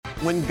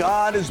when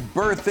God is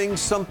birthing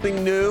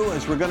something new,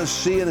 as we're going to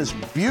see in this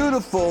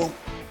beautiful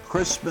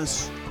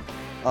Christmas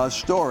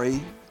story,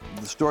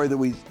 the story that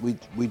we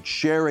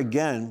share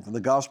again from the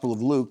Gospel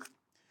of Luke,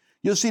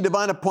 you'll see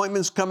divine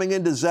appointments coming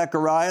into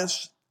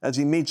Zacharias as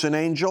he meets an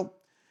angel.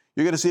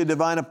 You're going to see a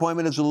divine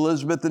appointment as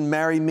Elizabeth and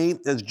Mary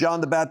meet, as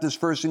John the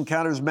Baptist first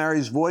encounters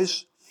Mary's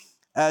voice,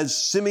 as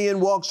Simeon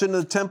walks into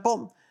the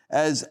temple,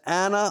 as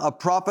Anna, a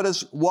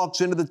prophetess,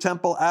 walks into the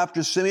temple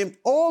after Simeon.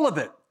 All of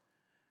it,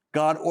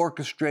 God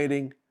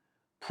orchestrating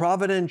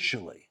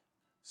providentially,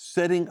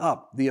 setting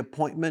up the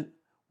appointment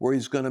where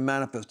he's going to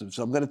manifest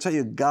himself. I'm going to tell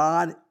you,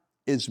 God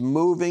is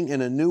moving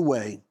in a new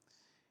way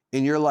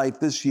in your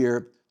life this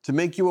year to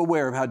make you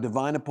aware of how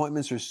divine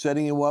appointments are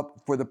setting you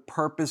up for the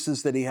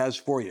purposes that he has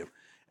for you.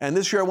 And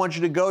this year, I want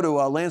you to go to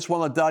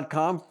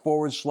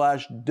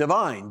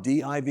lancewalnut.com/divine,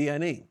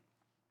 D-I-V-N-E,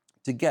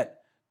 to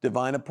get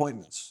divine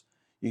appointments.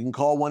 You can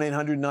call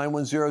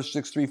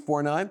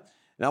 1-800-910-6349. And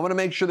I want to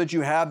make sure that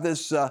you have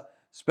this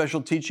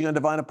special teaching on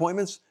divine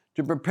appointments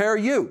to prepare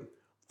you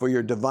for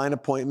your divine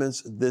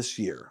appointments this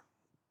year.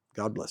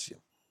 God bless you.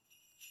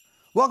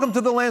 Welcome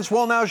to the Lance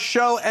Wallnau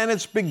Show, and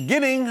it's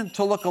beginning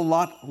to look a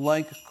lot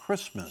like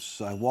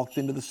Christmas. I walked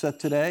into the set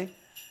today,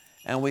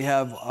 and we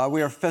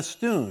are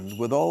festooned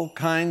with all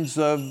kinds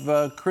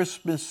of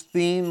Christmas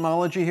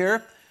themology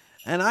here,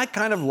 and I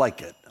kind of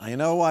like it. You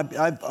know,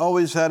 I've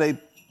always had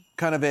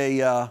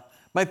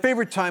my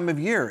favorite time of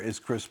year is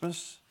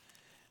Christmas,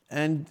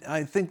 and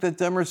I think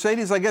that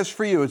Mercedes, I guess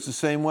for you, it's the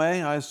same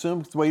way. I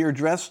assume it's the way you're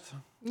dressed.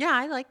 Yeah,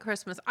 I like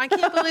Christmas. I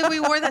can't believe we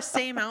wore the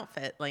same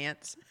outfit,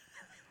 Lance.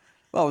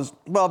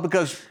 Well,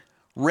 because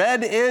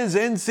red is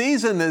in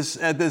season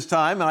at this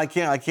time, and I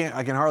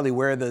can hardly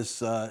wear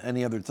this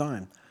any other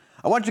time.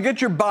 I want you to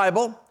get your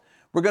Bible.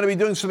 We're going to be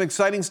doing some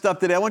exciting stuff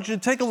today. I want you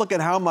to take a look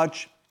at how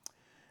much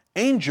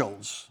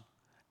angels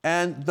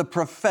and the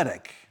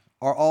prophetic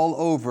are all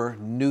over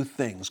new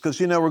things. Because,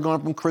 you know, we're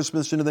going from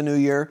Christmas into the new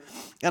year.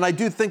 And I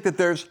do think that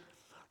there's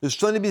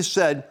something to be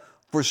said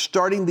for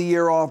starting the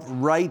year off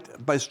right,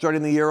 by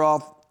starting the year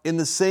off in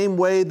the same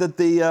way that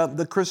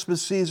the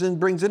Christmas season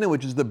brings in,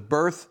 which is the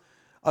birth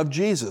of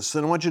Jesus.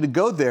 And I want you to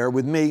go there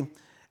with me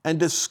and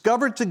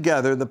discover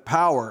together the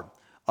power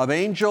of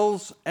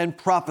angels and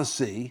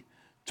prophecy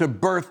to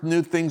birth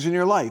new things in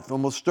your life.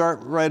 And we'll start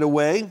right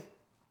away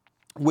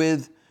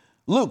with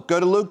Luke. Go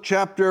to Luke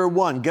chapter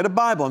 1. Get a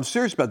Bible. I'm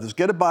serious about this.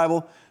 Get a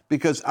Bible,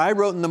 because I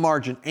wrote in the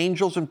margin,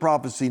 angels and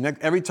prophecy.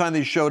 Every time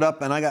they showed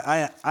up, and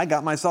I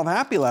got myself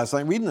happy last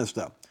night reading this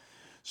stuff.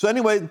 So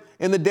anyway,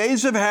 in the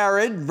days of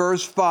Herod,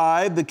 verse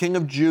 5, the king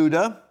of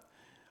Judea,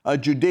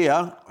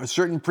 a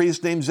certain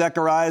priest named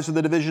Zacharias of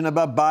the division of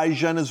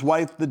Abijah and his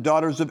wife, the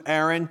daughters of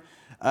Aaron,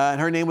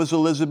 and her name was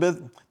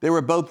Elizabeth. They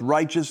were both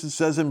righteous, it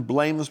says, and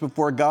blameless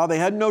before God. They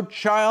had no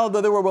child,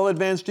 though they were well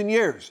advanced in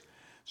years.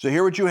 So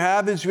here what you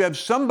have is you have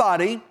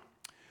somebody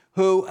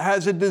who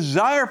has a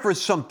desire for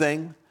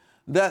something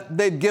that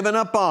they've given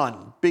up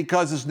on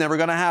because it's never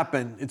going to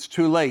happen. It's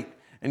too late.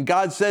 And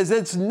God says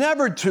it's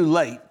never too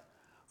late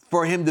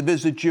for him to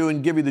visit you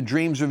and give you the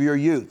dreams of your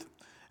youth.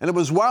 And it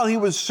was while he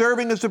was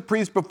serving as a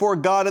priest before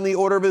God in the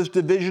order of his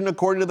division,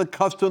 according to the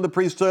custom of the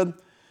priesthood,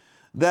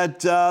 that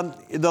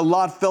the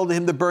lot fell to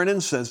him to burn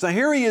incense. Now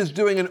here he is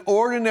doing an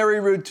ordinary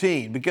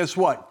routine, but guess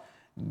what?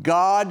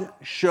 God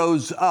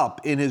shows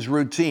up in his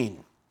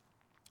routine.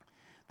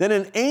 Then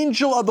an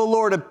angel of the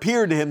Lord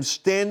appeared to him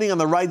standing on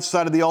the right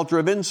side of the altar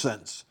of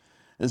incense.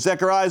 And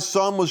Zacharias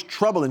saw him, was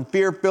troubled, and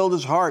fear filled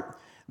his heart.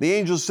 The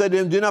angel said to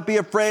him, "Do not be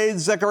afraid,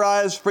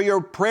 Zacharias, for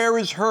your prayer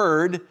is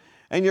heard,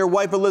 and your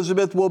wife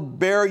Elizabeth will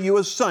bear you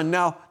a son."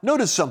 Now,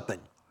 notice something.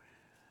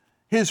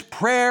 His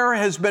prayer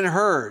has been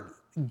heard.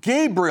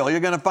 Gabriel, you're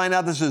going to find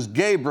out this is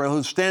Gabriel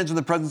who stands in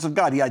the presence of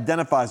God. He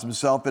identifies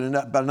himself in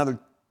about another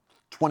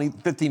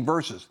 15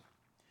 verses.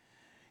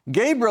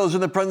 Gabriel is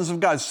in the presence of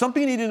God.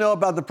 Something you need to know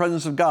about the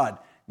presence of God.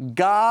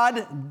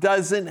 God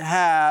doesn't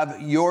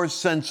have your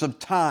sense of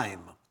time.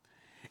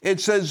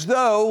 It's as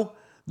though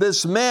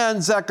this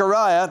man,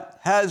 Zechariah,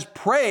 has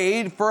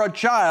prayed for a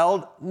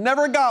child,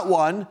 never got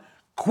one,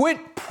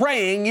 quit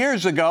praying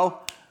years ago,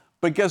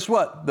 but guess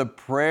what? The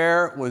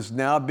prayer was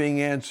now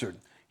being answered.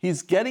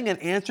 He's getting an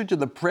answer to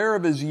the prayer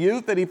of his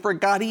youth that he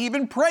forgot he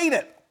even prayed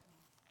it.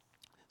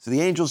 So the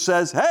angel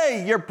says,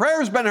 "Hey, your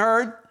prayer's been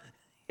heard."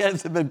 He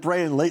hasn't been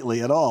praying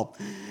lately at all.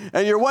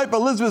 "And your wife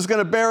Elizabeth is going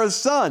to bear a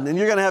son, and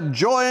you're going to have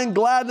joy and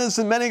gladness,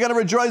 and many are going to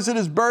rejoice at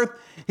his birth.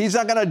 He's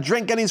not going to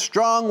drink any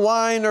strong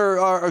wine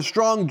or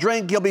strong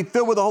drink. He'll be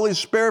filled with the Holy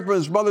Spirit from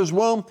his mother's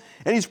womb.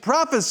 And he's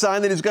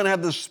prophesying that he's going to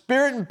have the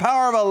spirit and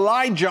power of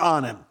Elijah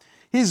on him."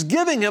 He's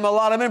giving him a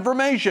lot of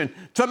information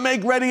to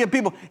make ready a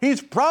people.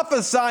 He's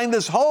prophesying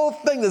this whole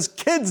thing, this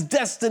kid's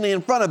destiny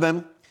in front of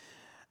him.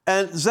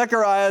 And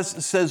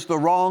Zacharias says the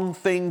wrong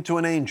thing to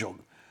an angel.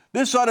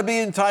 This ought to be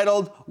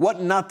entitled,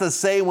 "What Not to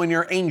Say When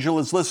Your Angel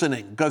is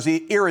Listening," because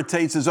he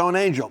irritates his own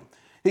angel.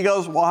 He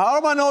goes, "Well, how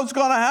do I know it's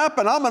going to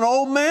happen? I'm an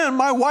old man.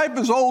 My wife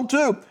is old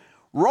too."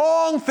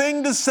 Wrong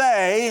thing to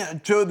say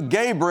to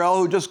Gabriel,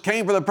 who just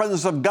came from the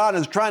presence of God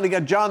and is trying to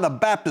get John the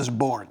Baptist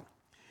born.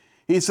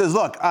 He says,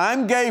 look,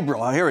 I'm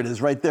Gabriel. Here it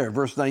is right there,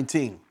 verse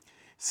 19.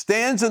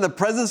 Stands in the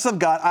presence of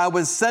God. I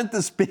was sent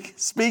to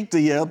speak to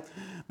you.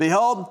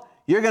 Behold,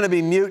 you're going to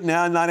be mute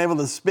now, not able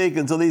to speak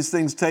until these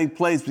things take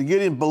place. But you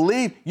didn't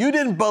believe. You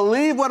didn't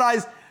believe what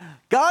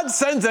God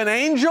sends an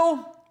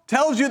angel,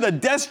 tells you the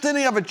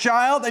destiny of a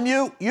child, and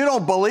you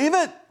don't believe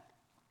it?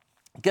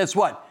 Guess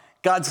what?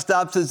 God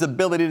stops his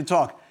ability to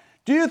talk.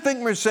 Do you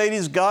think,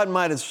 Mercedes, God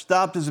might have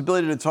stopped his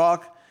ability to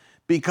talk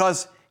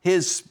because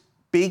his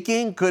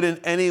speaking could in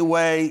any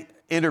way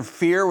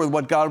interfere with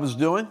what God was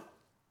doing?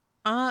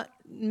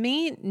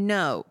 Me,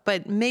 no,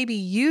 but maybe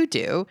you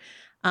do.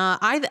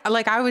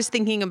 I was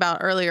thinking about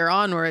earlier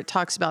on where it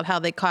talks about how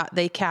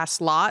they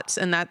cast lots,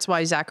 and that's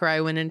why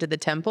Zechariah went into the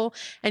temple.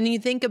 And you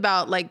think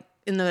about, like,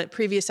 in the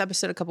previous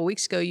episode a couple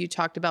weeks ago, you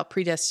talked about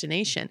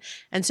predestination.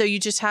 And so you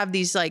just have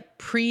these like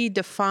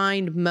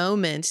predefined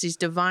moments, these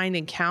divine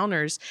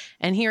encounters.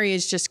 And here he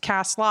is just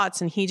cast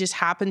lots and he just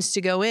happens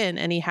to go in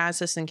and he has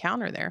this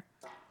encounter there.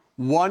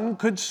 One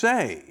could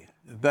say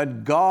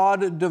that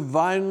God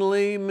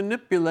divinely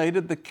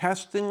manipulated the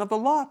casting of the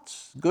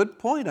lots. Good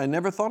point. I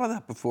never thought of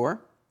that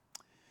before.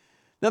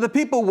 Now the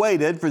people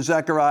waited for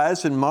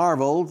Zacharias and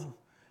marveled.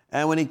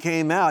 And when he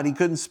came out, he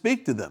couldn't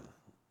speak to them.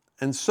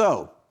 And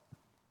so,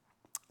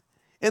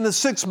 in the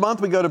 6th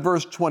month, we go to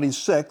verse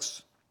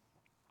 26.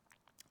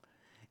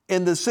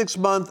 In the 6th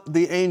month,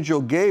 the angel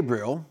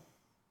Gabriel,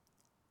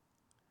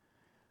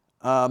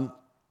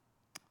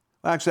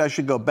 actually, I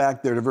should go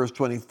back there to verse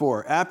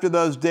 24. After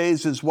those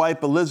days, his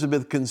wife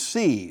Elizabeth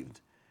conceived,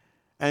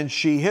 and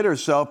she hid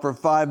herself for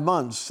 5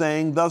 months,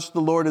 saying, thus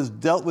the Lord has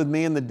dealt with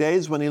me in the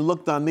days when he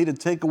looked on me to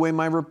take away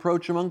my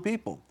reproach among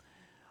people.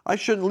 I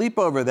shouldn't leap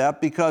over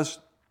that because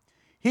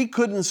he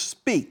couldn't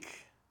speak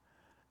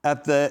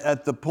at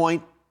the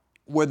point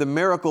where the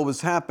miracle was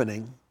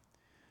happening,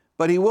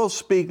 but he will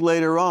speak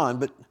later on.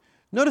 But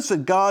notice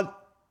that God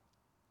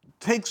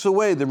takes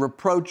away the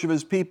reproach of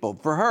his people.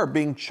 For her,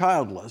 being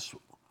childless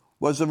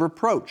was a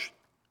reproach.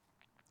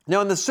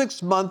 Now, in the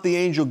 6th month, the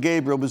angel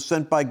Gabriel was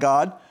sent by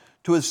God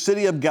to a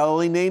city of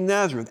Galilee named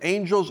Nazareth.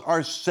 Angels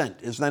are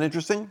sent. Isn't that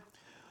interesting?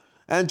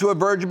 And to a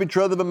virgin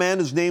betrothed of a man,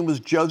 his name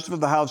was Joseph of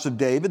the house of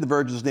David. The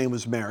virgin's name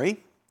was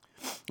Mary.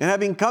 And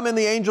having come in,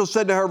 the angel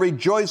said to her,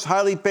 rejoice,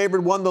 highly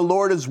favored one, the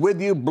Lord is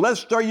with you.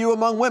 Blessed are you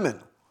among women.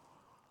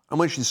 And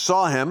when she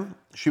saw him,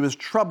 she was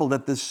troubled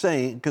at this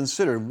saying, and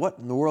considered, what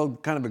in the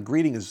world kind of a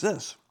greeting is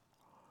this?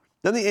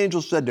 Then the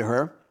angel said to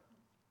her,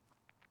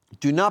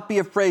 do not be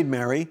afraid,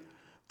 Mary,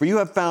 for you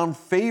have found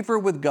favor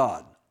with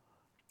God.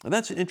 And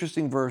that's an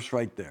interesting verse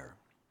right there.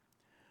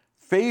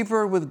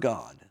 Favor with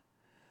God.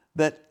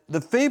 That the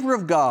favor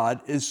of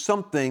God is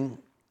something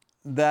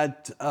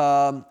that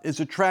is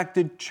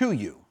attracted to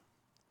you.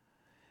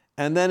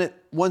 And then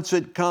once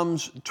it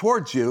comes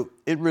towards you,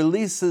 it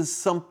releases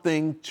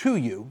something to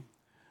you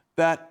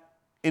that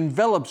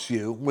envelops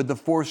you with the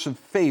force of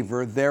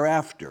favor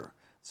thereafter.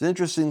 It's an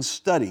interesting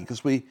study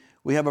because we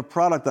have a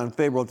product on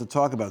favor we'll have to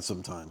talk about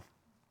sometime.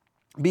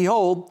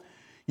 Behold,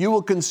 you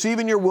will conceive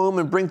in your womb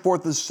and bring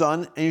forth a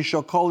son, and you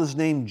shall call his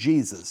name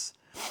Jesus.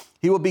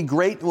 He will be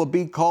great and will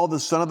be called the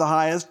Son of the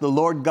Highest. The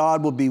Lord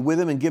God will be with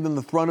him and give him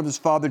the throne of his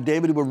father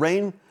David, who will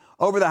reign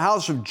over the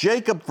house of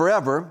Jacob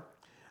forever,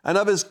 and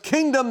of his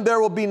kingdom there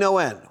will be no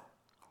end.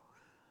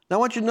 Now I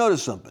want you to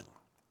notice something.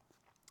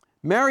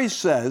 Mary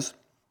says,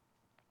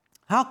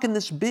 how can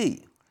this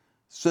be,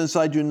 since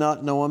I do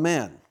not know a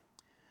man?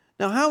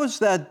 Now how is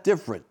that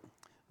different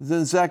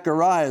than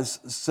Zacharias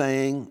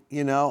saying,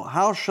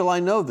 how shall I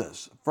know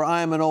this? For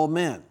I am an old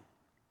man.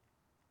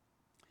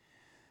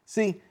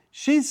 See,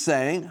 she's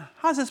saying,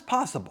 how's this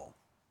possible?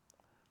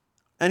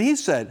 And he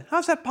said,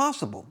 how's that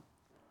possible?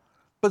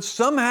 But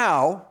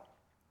somehow,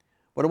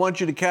 what I want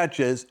you to catch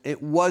is,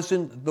 it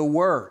wasn't the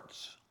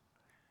words.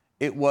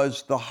 It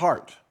was the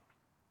heart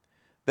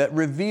that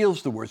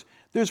reveals the words.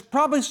 There's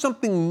probably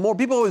something more.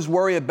 People always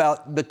worry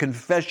about the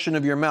confession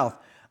of your mouth.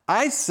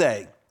 I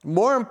say,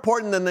 more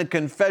important than the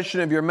confession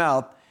of your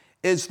mouth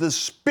is the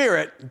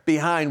spirit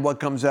behind what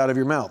comes out of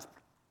your mouth.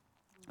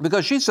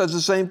 Because she says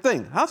the same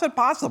thing. How's that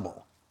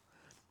possible?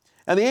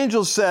 And the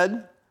angel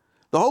said,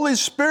 the Holy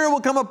Spirit will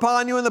come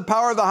upon you, and the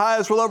power of the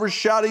highest will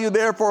overshadow you.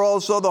 Therefore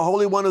also the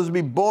Holy One who is to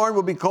be born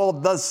will be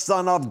called the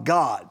Son of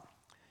God.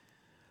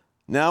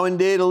 Now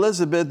indeed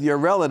Elizabeth, your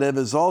relative,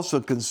 has also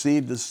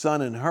conceived a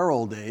son in her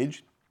old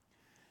age.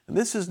 And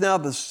this is now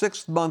the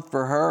 6th month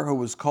for her who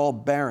was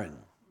called barren.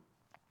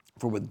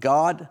 For with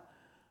God,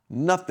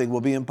 nothing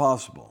will be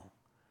impossible.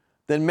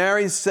 Then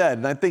Mary said,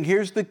 and I think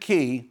here's the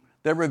key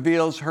that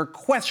reveals her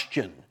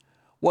question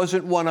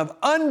wasn't one of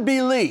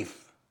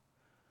unbelief,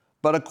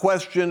 but a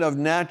question of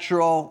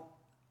natural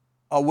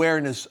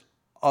awareness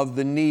of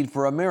the need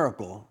for a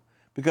miracle.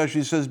 Because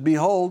she says,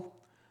 behold,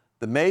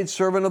 the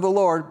maidservant of the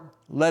Lord,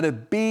 let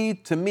it be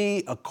to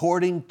me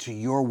according to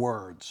your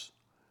words.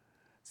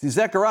 See,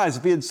 Zacharias,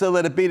 if he had said,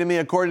 let it be to me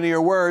according to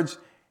your words,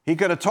 he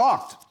could have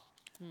talked.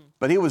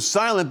 But he was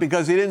silent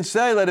because he didn't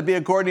say, let it be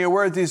according to your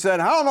words. He said,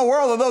 how in the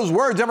world are those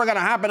words ever going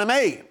to happen to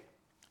me?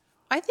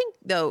 I think,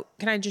 though,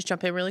 can I just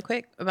jump in really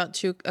quick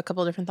about a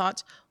couple of different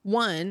thoughts?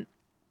 One,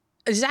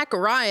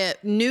 Zechariah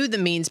knew the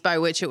means by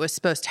which it was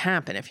supposed to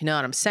happen, if you know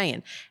what I'm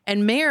saying.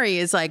 And Mary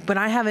is like, but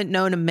I haven't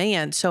known a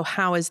man, so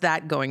how is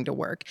that going to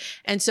work?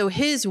 And so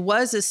his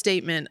was a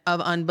statement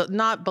of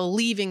not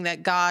believing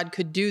that God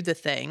could do the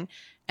thing.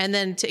 And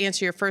then to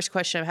answer your first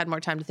question, I've had more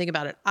time to think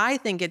about it. I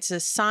think it's a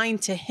sign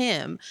to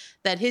him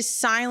that his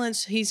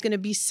silence, he's going to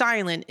be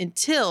silent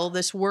until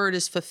this word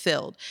is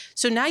fulfilled.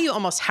 So now you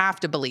almost have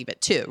to believe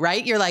it too,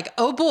 right? You're like,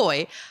 oh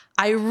boy,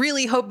 I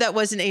really hope that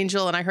was an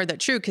angel and I heard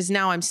that true, because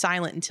now I'm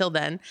silent until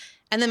then.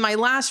 And then my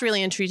last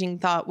really intriguing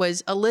thought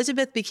was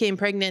Elizabeth became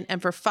pregnant and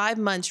for 5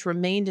 months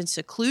remained in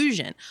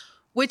seclusion,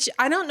 which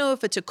I don't know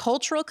if it's a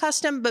cultural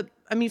custom, but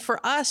I mean,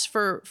 for us,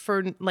 for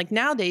like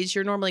nowadays,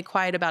 you're normally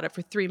quiet about it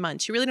for 3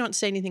 months. You really don't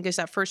say anything because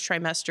that first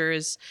trimester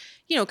is,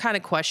 kind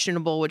of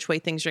questionable which way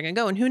things are going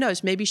to go. And who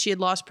knows, maybe she had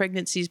lost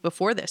pregnancies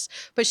before this,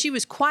 but she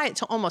was quiet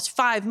till almost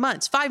 5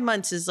 months. 5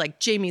 months is like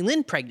Jamie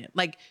Lynn pregnant.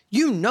 Like,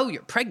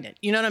 you're pregnant.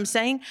 You know what I'm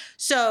saying?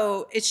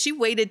 So she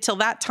waited till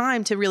that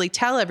time to really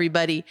tell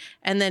everybody.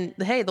 And then,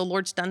 hey, the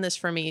Lord's done this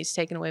for me. He's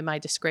taken away my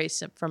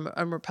disgrace from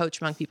a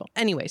reproach among people.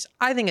 Anyways,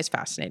 I think it's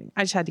fascinating.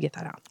 I just had to get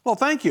that out. Well,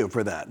 thank you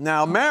for that.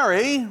 Now,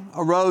 Mary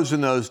arose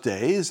in those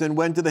days and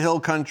went to the hill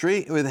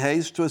country with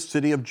haste to a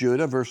city of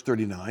Judah, verse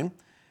 39,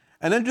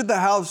 and entered the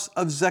house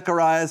of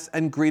Zechariah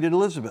and greeted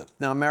Elizabeth.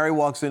 Now, Mary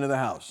walks into the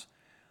house.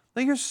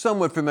 Now, you're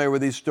somewhat familiar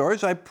with these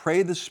stories. I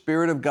pray the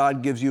Spirit of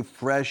God gives you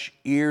fresh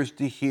ears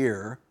to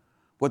hear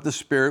what the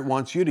Spirit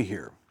wants you to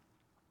hear.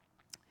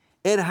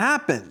 It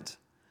happened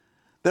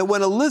that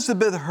when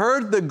Elizabeth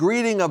heard the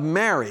greeting of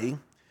Mary,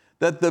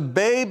 that the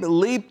babe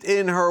leaped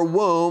in her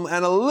womb,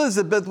 and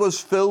Elizabeth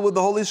was filled with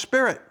the Holy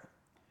Spirit.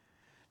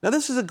 Now,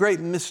 this is a great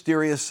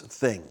mysterious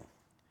thing.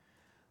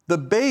 The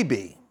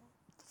baby,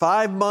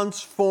 5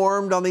 months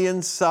formed on the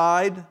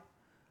inside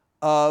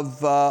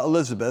of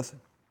Elizabeth,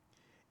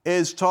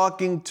 is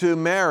talking to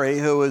Mary,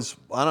 who is,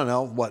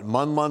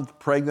 1 month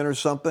pregnant or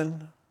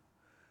something.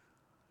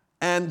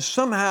 And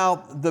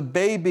somehow the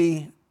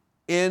baby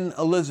in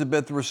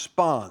Elizabeth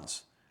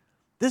responds.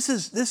 This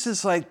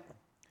is like,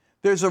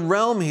 there's a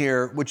realm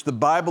here which the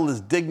Bible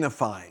is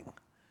dignifying,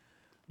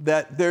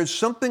 that there's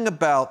something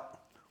about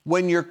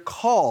when you're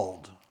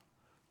called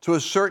to a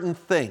certain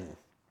thing,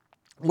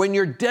 when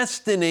your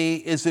destiny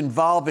is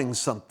involving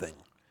something,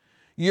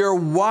 you're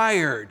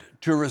wired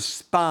to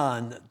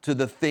respond to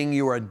the thing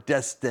you are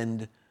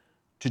destined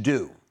to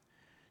do.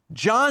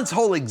 John's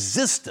whole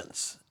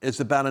existence is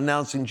about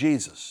announcing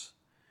Jesus.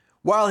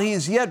 While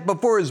he's yet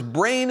before his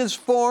brain is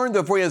formed,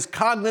 before he has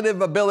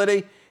cognitive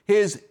ability, he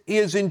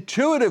is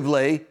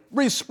intuitively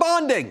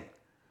responding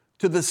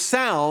to the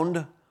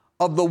sound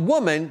of the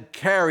woman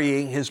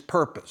carrying his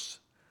purpose.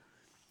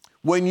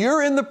 When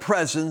you're in the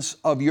presence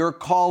of your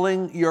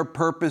calling, your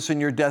purpose,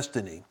 and your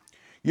destiny,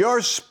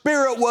 your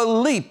spirit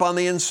will leap on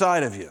the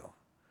inside of you.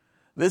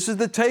 This is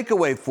the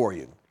takeaway for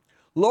you.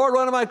 Lord,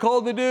 what am I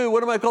called to do?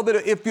 What am I called to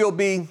do? If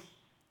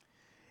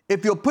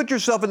you'll put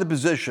yourself in the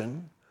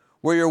position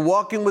where you're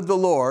walking with the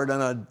Lord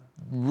on a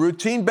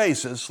routine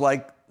basis,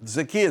 like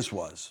Zacchaeus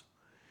was,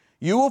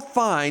 you will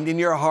find in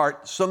your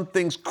heart some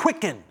things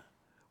quicken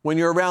when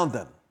you're around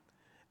them.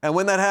 And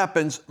when that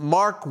happens,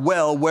 mark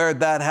well where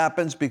that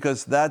happens,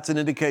 because that's an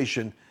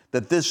indication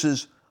that this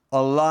is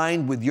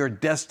aligned with your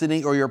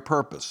destiny or your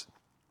purpose.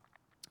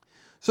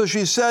 So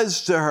she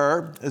says to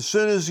her, as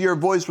soon as your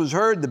voice was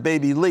heard, the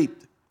baby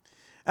leaped.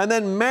 And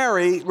then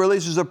Mary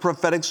releases a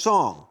prophetic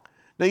song.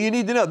 Now you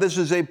need to know, this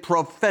is a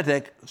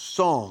prophetic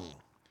song.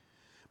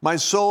 My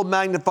soul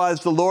magnifies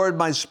the Lord,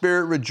 my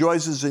spirit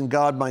rejoices in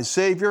God my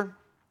Savior.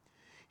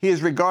 He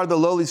has regarded the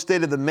lowly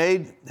state of the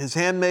maid, his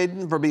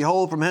handmaiden, for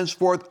behold, from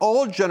henceforth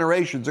all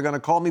generations are going to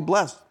call me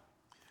blessed.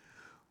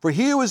 For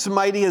he who is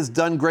mighty has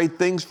done great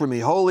things for me.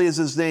 Holy is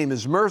his name.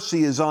 His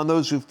mercy is on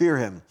those who fear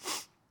him.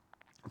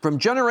 From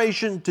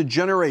generation to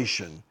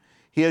generation,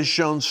 he has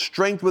shown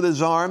strength with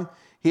his arm.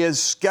 He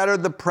has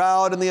scattered the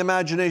proud in the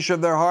imagination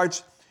of their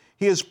hearts.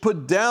 He has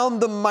put down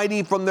the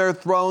mighty from their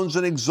thrones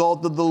and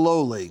exalted the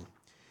lowly.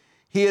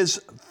 He has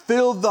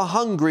filled the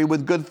hungry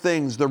with good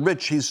things. The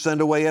rich he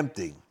sent away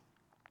empty.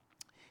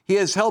 He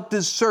has helped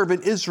his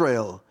servant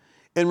Israel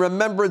in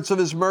remembrance of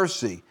his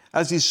mercy,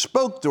 as he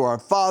spoke to our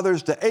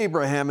fathers, to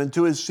Abraham, and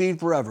to his seed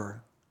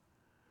forever.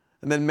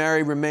 And then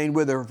Mary remained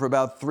with her for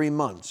about 3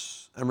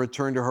 months and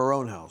returned to her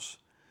own house.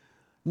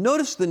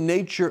 Notice the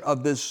nature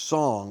of this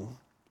song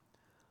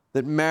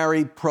that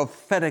Mary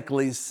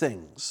prophetically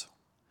sings.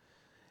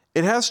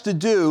 It has to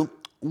do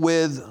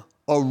with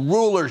a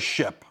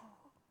rulership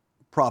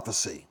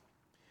prophecy.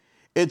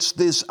 It's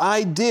this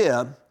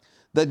idea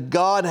that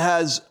God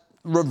has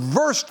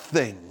reversed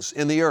things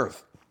in the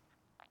earth.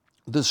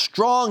 The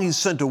strong he's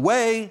sent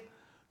away,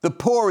 the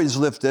poor he's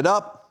lifted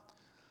up,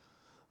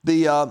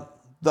 the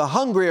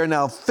hungry are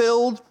now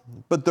filled,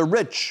 but the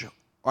rich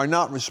are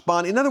not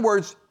responding. In other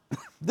words,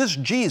 this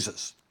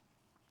Jesus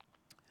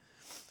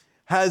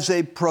has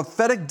a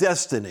prophetic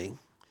destiny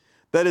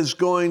that is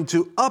going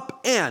to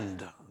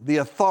upend the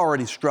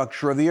authority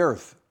structure of the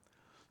earth,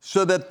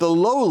 so that the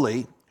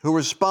lowly who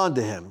respond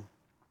to him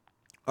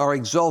are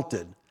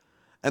exalted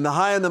and the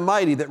high and the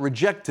mighty that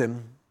reject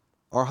him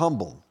are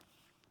humble.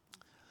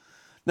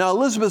 Now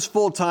Elizabeth's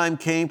full time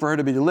came for her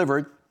to be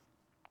delivered,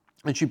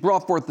 and she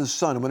brought forth this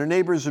son. And when her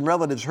neighbors and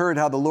relatives heard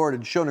how the Lord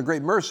had shown a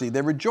great mercy,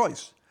 they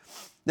rejoiced.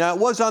 Now it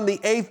was on the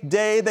 8th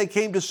day they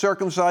came to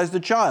circumcise the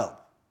child.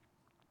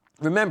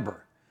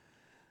 Remember,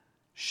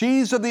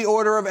 she's of the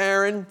order of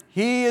Aaron.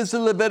 He is a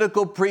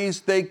Levitical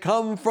priest. They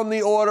come from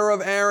the order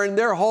of Aaron.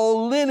 Their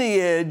whole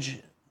lineage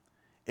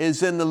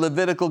is in the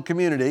Levitical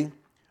community.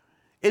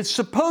 It's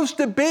supposed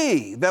to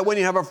be that when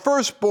you have a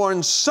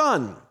firstborn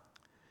son,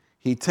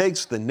 he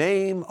takes the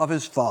name of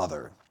his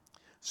father.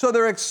 So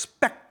they're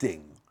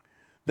expecting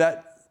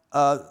that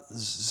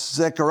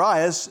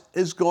Zacharias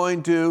is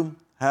going to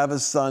have a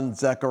son,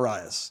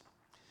 Zacharias.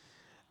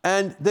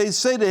 And they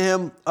say to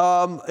him,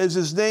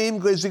 is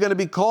he going to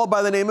be called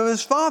by the name of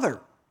his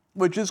father,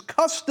 which is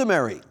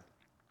customary?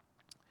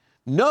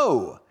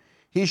 No,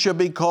 he shall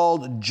be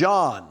called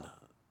John,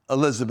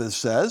 Elizabeth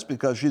says,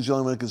 because she's the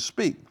only one who can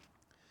speak.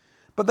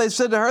 But they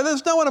said to her,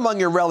 there's no one among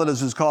your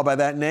relatives who's called by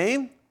that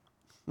name.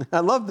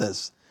 I love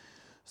this.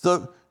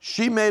 So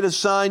she made a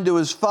sign to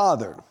his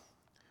father,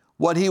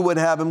 what he would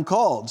have him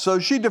called. So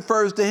she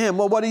defers to him.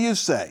 Well, what do you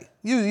say?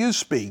 You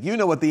speak. You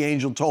know what the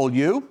angel told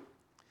you.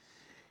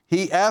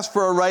 He asked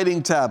for a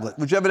writing tablet,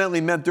 which evidently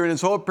meant during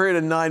his whole period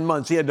of 9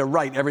 months, he had to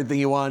write everything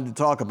he wanted to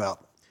talk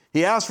about.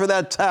 He asked for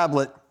that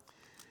tablet.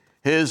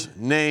 His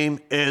name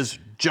is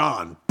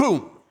John.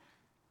 Boom.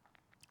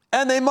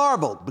 And they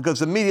marveled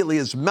because immediately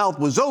his mouth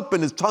was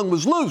open, his tongue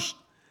was loosed,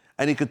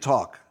 and he could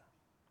talk.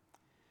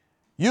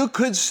 You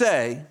could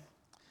say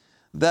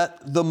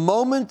that the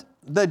moment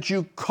that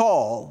you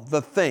call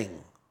the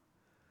thing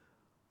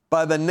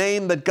by the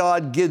name that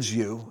God gives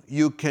you,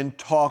 you can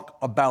talk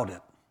about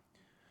it.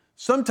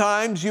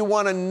 Sometimes you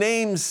want to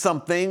name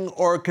something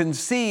or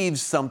conceive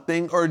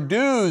something or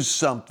do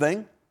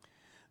something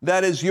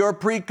that is your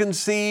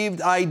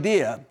preconceived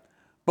idea.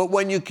 But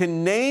when you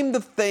can name the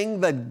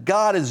thing that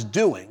God is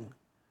doing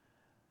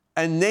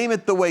and name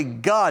it the way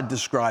God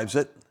describes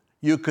it,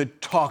 you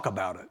could talk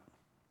about it.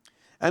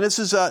 And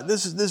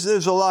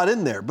there's a lot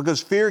in there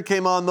because fear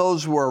came on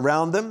those who were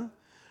around them.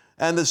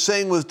 And the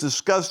saying was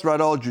discussed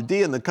throughout all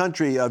Judea and the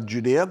country of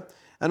Judea.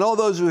 And all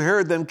those who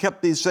heard them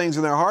kept these sayings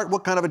in their heart.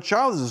 What kind of a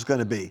child is this going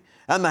to be?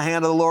 And the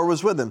hand of the Lord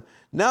was with him.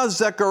 Now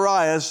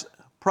Zacharias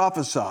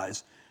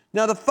prophesies.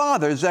 Now the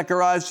father,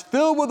 Zacharias,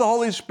 filled with the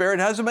Holy Spirit,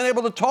 hasn't been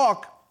able to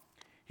talk.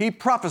 He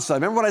prophesied.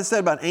 Remember what I said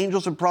about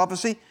angels and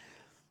prophecy?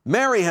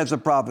 Mary has a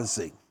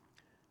prophecy.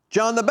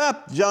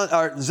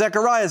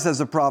 Zacharias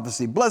has a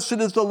prophecy. Blessed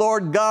is the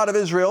Lord God of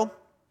Israel.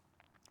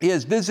 He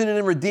has visited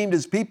and redeemed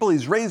his people.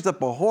 He's raised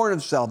up a horn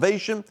of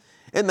salvation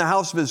in the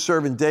house of his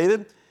servant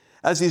David,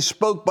 as he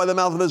spoke by the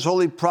mouth of his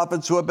holy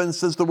prophets who have been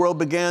since the world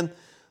began,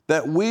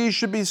 that we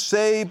should be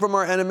saved from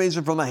our enemies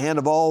and from the hand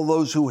of all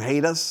those who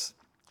hate us,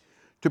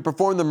 to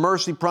perform the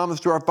mercy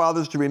promised to our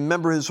fathers, to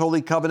remember his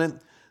holy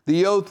covenant,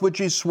 the oath which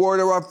he swore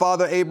to our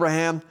father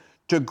Abraham,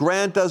 to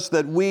grant us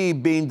that we,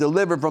 being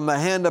delivered from the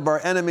hand of our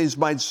enemies,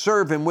 might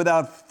serve him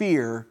without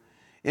fear,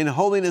 in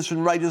holiness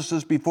and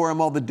righteousness before him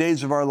all the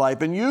days of our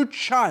life. And you,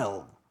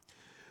 child,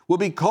 will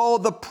be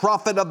called the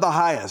prophet of the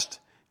highest.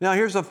 Now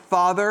here's a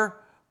father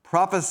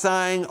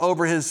prophesying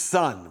over his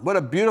son. What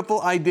a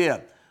beautiful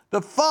idea.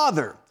 The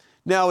father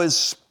now is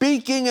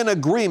speaking in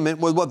agreement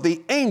with what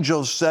the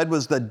angel said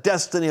was the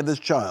destiny of this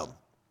child.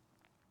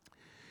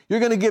 You're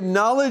going to give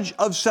knowledge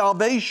of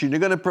salvation. You're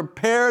going to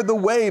prepare the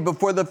way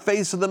before the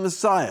face of the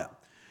Messiah.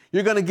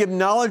 You're going to give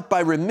knowledge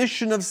by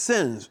remission of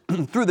sins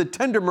through the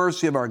tender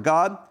mercy of our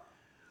God,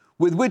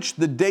 with which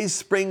the day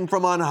spring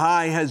from on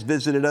high has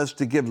visited us,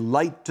 to give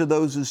light to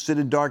those who sit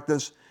in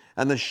darkness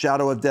and the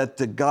shadow of death,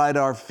 to guide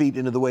our feet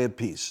into the way of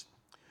peace.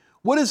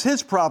 What is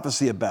his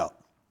prophecy about?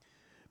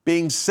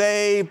 Being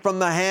saved from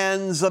the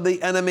hands of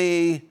the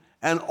enemy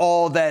and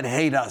all that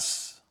hate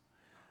us.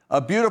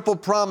 A beautiful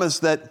promise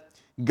that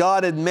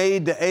God had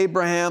made to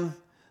Abraham,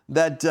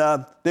 that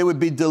they would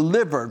be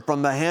delivered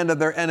from the hand of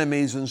their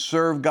enemies and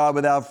serve God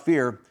without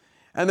fear.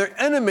 And their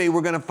enemy,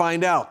 we're going to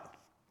find out,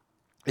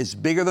 is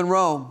bigger than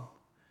Rome.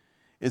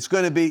 It's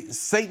going to be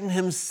Satan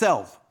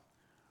himself,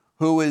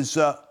 who is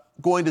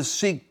going to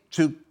seek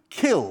to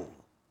kill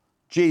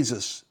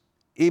Jesus,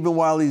 even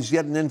while he's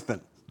yet an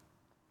infant.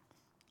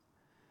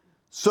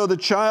 So the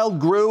child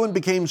grew and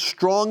became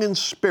strong in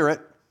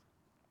spirit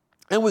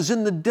and was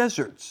in the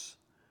deserts,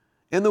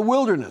 in the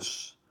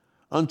wilderness,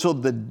 until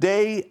the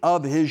day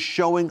of his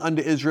showing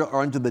unto Israel,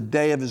 or unto the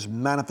day of his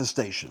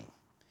manifestation.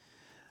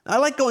 I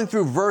like going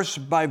through verse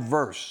by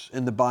verse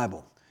in the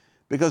Bible,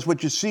 because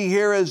what you see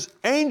here is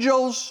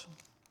angels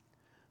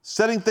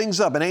setting things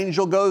up. An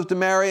angel goes to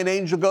Mary, an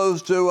angel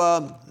goes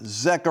to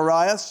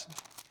Zacharias.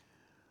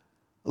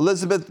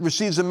 Elizabeth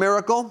receives a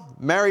miracle.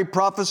 Mary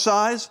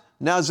prophesies.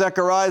 Now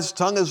Zacharias'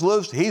 tongue is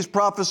loosed. He's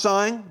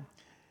prophesying.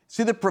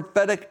 See the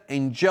prophetic,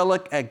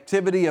 angelic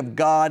activity of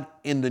God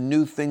in the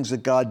new things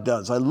that God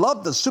does. I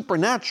love the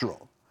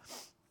supernatural.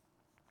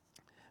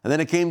 And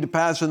then it came to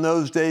pass in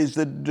those days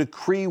that a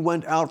decree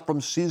went out from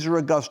Caesar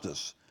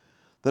Augustus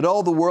that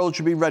all the world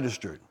should be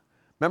registered.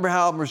 Remember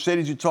how,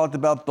 Mercedes, you talked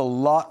about the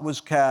lot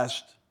was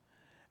cast,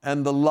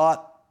 and the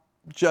lot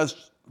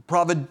just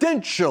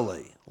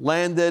providentially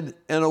landed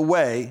in a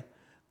way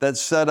that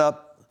set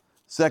up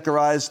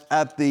Zechariah's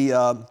at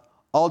the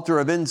altar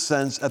of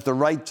incense at the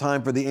right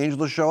time for the angel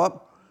to show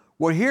up?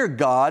 Well, here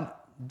God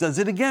does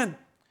it again.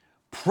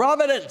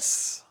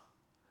 Providence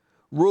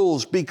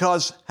rules,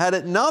 because had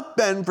it not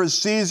been for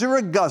Caesar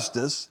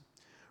Augustus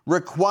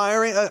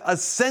requiring a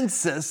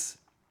census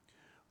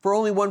for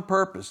only one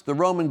purpose, the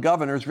Roman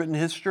governor has written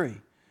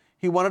history.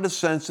 He wanted a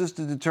census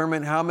to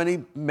determine how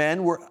many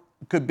men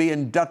could be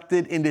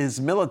inducted into his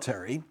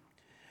military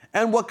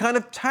and what kind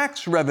of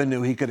tax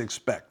revenue he could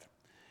expect.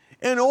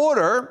 In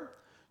order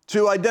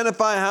to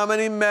identify how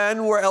many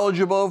men were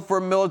eligible for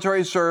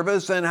military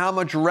service and how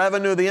much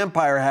revenue the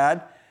empire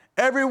had,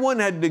 everyone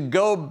had to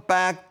go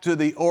back to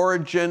the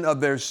origin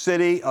of their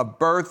city of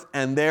birth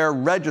and their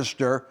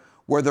register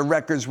where the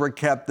records were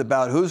kept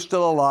about who's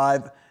still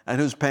alive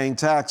and who's paying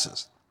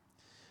taxes.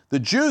 The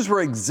Jews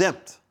were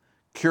exempt,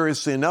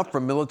 curiously enough,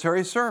 from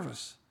military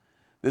service.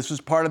 This was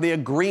part of the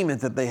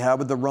agreement that they had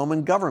with the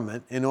Roman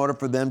government in order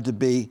for them to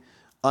be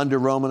under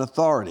Roman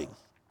authority.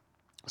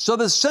 So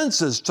the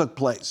census took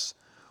place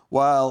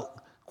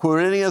while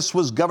Quirinius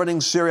was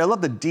governing Syria. I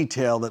love the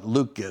detail that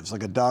Luke gives,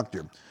 like a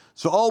doctor.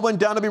 So all went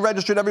down to be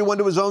registered, everyone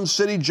to his own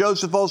city.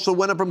 Joseph also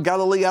went up from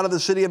Galilee out of the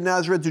city of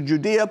Nazareth to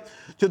Judea,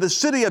 to the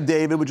city of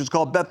David, which is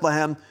called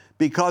Bethlehem,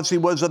 because he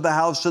was of the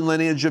house and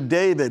lineage of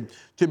David,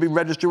 to be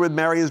registered with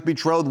Mary, his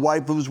betrothed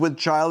wife, who was with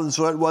child. And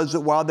so it was that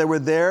while they were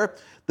there,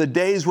 the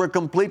days were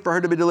complete for her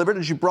to be delivered,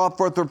 and she brought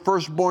forth her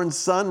firstborn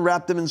son,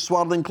 wrapped him in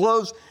swaddling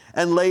clothes,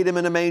 and laid him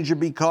in a manger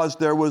because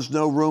there was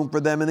no room for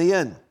them in the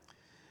inn.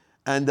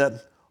 And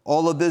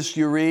all of this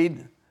you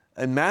read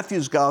in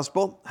Matthew's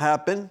gospel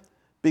happened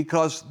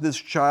because this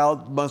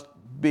child must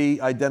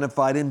be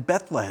identified in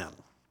Bethlehem.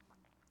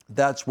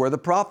 That's where the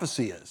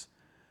prophecy is.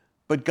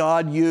 But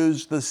God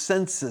used the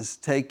census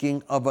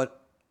taking of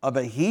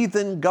a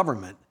heathen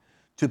government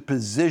to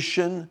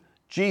position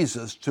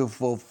Jesus to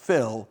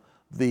fulfill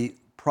the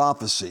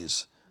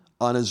prophecies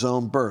on his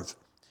own birth.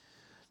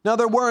 Now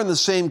there were in the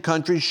same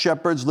country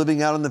shepherds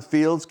living out in the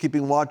fields,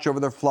 keeping watch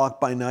over their flock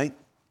by night.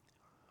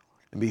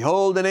 And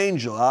behold, an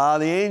angel,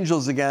 the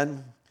angels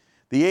again.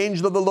 The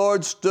angel of the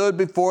Lord stood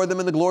before them,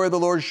 and the glory of the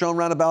Lord shone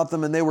round about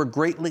them, and they were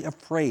greatly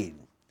afraid.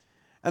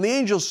 And the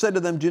angel said to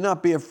them, do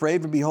not be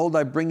afraid, for behold,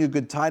 I bring you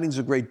good tidings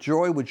of great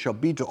joy, which shall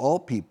be to all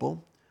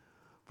people.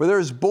 For there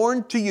is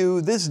born to you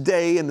this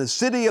day in the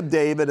city of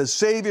David a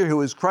Savior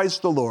who is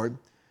Christ the Lord.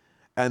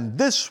 And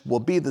this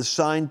will be the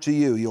sign to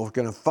you. You're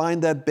going to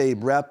find that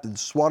babe wrapped in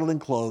swaddling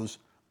clothes,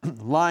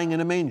 lying in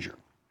a manger.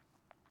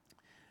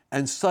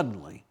 And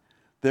suddenly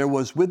there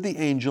was with the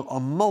angel a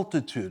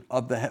multitude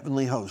of the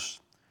heavenly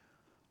hosts,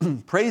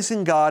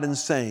 praising God and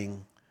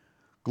saying,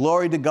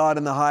 glory to God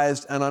in the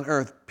highest, and on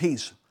earth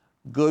peace,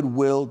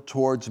 goodwill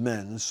towards men.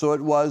 And so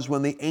it was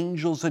when the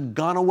angels had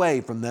gone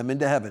away from them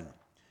into heaven.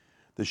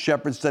 The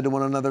shepherds said to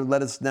one another,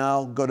 let us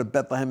now go to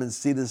Bethlehem and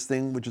see this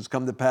thing which has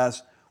come to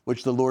pass,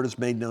 which the Lord has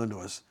made known to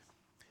us.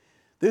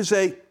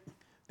 The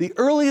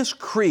earliest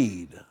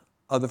creed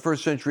of the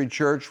first century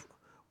church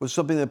was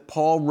something that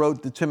Paul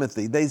wrote to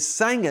Timothy. They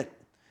sang it,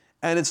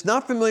 and it's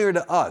not familiar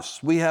to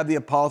us. We have the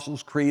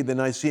Apostles' Creed, the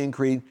Nicene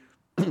Creed.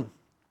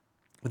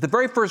 But the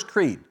very first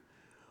creed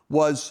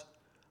was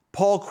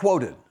Paul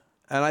quoted,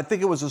 and I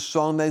think it was a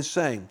song they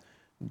sang.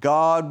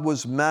 God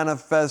was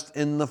manifest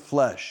in the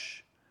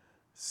flesh,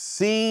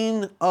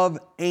 seen of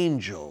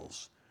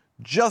angels,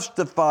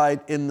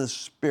 justified in the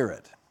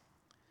spirit,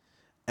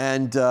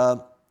 and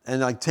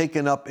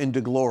taken up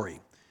into glory.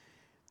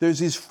 There's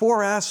these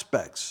four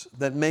aspects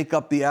that make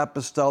up the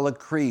Apostolic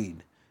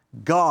Creed.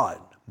 God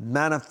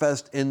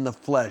manifest in the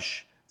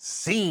flesh,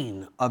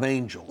 seen of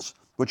angels.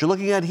 What you're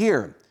looking at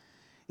here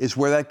is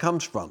where that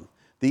comes from.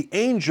 The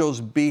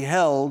angels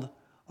beheld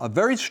a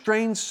very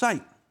strange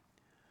sight.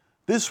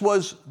 This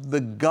was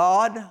the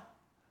God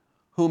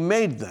who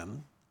made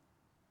them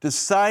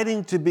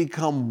deciding to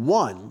become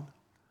one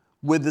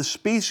with the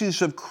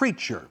species of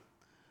creature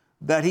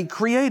that he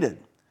created.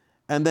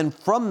 And then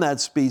from that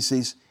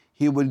species,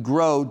 he would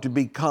grow to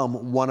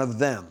become one of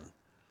them,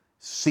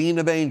 seen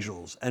of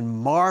angels and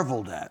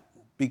marveled at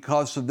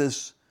because of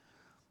this,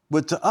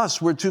 what to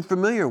us we're too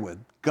familiar with,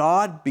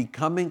 God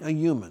becoming a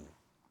human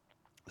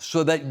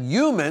so that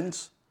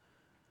humans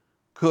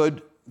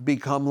could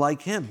become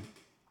like him.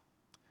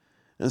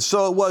 And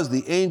so it was,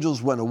 the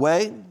angels went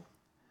away,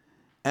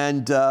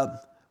 and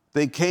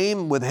they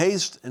came with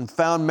haste and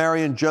found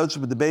Mary and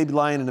Joseph with the baby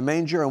lying in a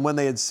manger. And when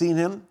they had seen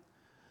him,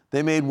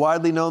 they made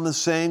widely known the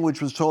saying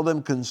which was told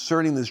them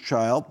concerning this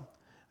child.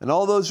 And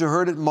all those who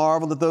heard it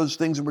marveled at those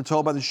things that were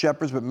told by the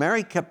shepherds. But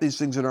Mary kept these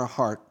things in her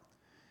heart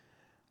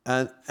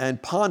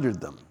and pondered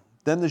them.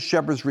 Then the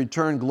shepherds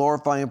returned,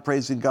 glorifying and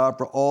praising God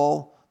for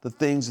all the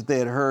things that they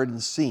had heard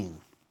and seen.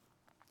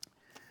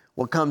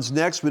 What comes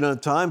next, we don't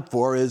have time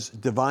for, is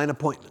divine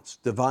appointments,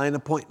 divine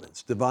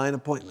appointments, divine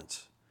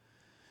appointments.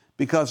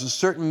 Because a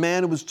certain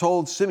man who was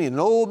told, Simeon, an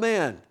old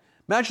man,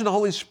 imagine the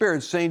Holy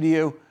Spirit saying to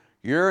you,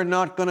 You're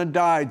not going to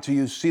die till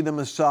you see the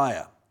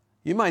Messiah.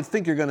 You might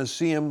think you're going to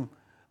see him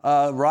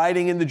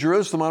riding into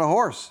Jerusalem on a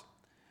horse,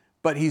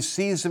 but he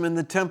sees him in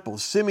the temple.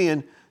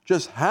 Simeon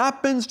just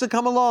happens to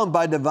come along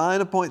by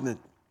divine appointment.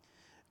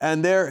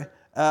 And there,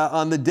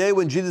 on the day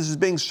when Jesus is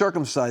being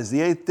circumcised, the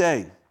 8th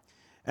day,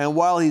 and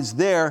while he's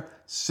there,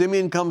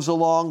 Simeon comes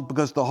along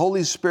because the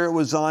Holy Spirit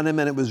was on him,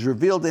 and it was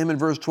revealed to him in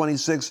verse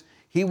 26,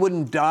 he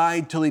wouldn't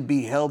die till he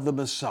beheld the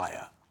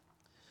Messiah.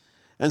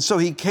 And so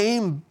he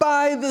came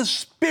by the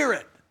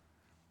Spirit,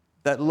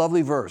 that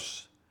lovely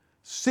verse,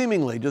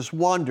 seemingly just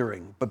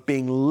wandering, but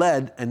being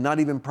led and not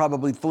even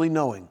probably fully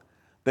knowing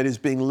that he's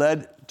being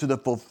led to the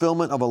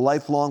fulfillment of a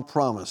lifelong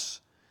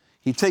promise.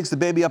 He takes the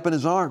baby up in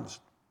his arms.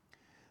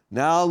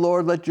 Now,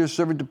 Lord, let your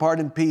servant depart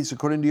in peace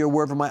according to your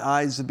word, for my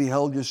eyes have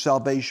beheld your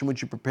salvation,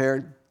 which you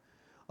prepared,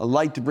 a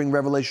light to bring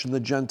revelation to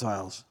the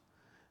Gentiles.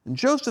 And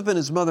Joseph and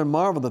his mother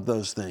marveled at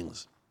those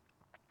things.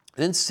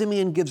 And then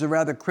Simeon gives a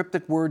rather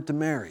cryptic word to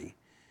Mary.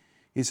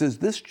 He says,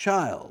 this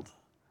child,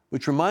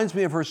 which reminds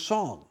me of her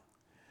song,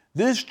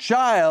 this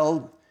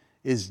child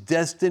is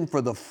destined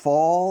for the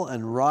fall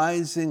and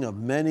rising of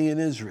many in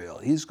Israel.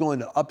 He's going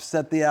to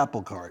upset the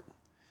apple cart.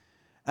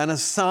 And a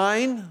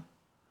sign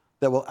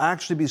that will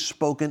actually be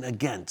spoken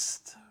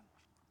against.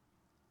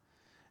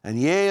 And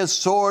yea, a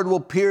sword will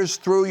pierce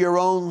through your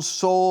own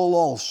soul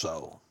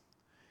also.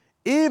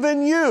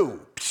 Even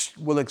you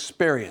will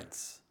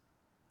experience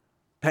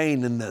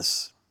pain in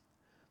this,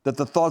 that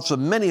the thoughts of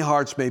many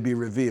hearts may be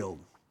revealed.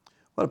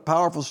 What a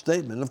powerful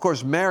statement. And of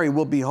course, Mary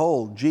will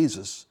behold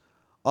Jesus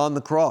on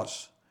the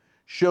cross.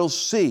 She'll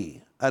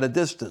see at a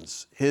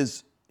distance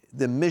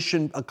the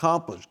mission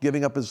accomplished,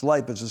 giving up his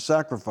life as a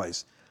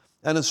sacrifice.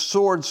 And a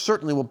sword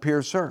certainly will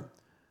pierce her.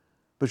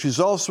 But she's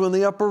also in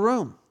the upper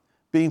room,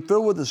 being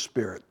filled with the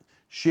Spirit.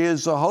 She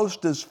is a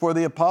hostess for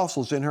the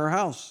apostles in her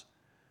house.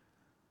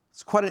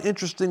 It's quite an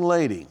interesting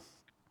lady.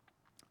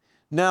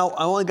 Now,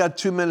 I only got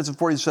 2 minutes and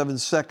 47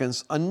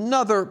 seconds.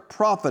 Another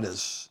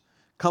prophetess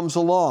comes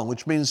along,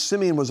 which means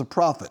Simeon was a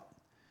prophet.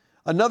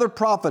 Another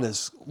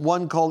prophetess,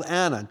 one called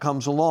Anna,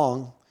 comes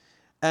along,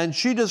 and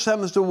she just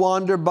happens to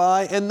wander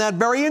by. In that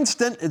very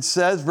instant, it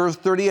says, verse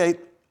 38,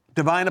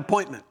 divine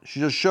appointment. She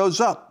just shows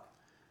up.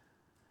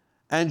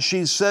 And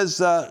she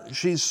says,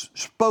 she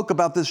spoke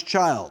about this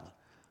child.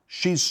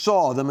 She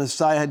saw the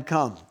Messiah had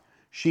come.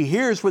 She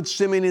hears what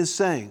Simeon is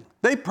saying.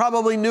 They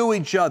probably knew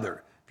each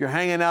other. If you're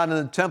hanging out in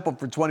the temple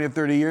for 20 or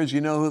 30 years,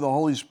 you know who the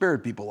Holy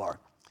Spirit people are.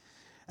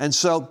 And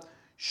so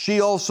she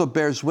also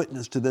bears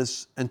witness to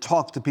this and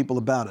talks to people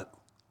about it.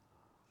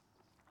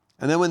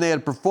 And then when they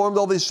had performed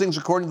all these things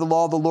according to the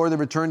law of the Lord, they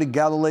returned to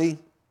Galilee,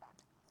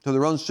 to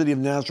their own city of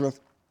Nazareth.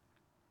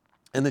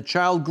 And the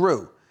child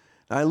grew.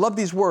 Now, I love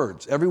these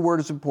words. Every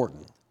word is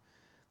important.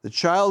 The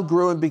child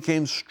grew and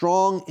became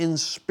strong in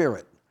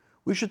spirit.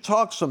 We should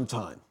talk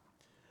sometime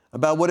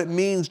about what it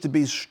means to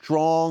be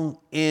strong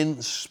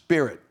in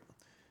spirit,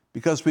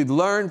 because we've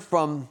learned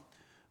from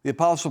the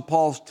Apostle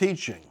Paul's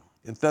teaching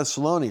in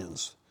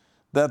Thessalonians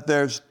that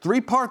there's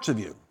 3 parts of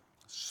you: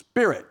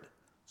 spirit,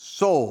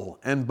 soul,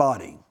 and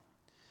body.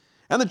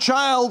 And the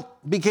child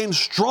became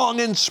strong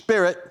in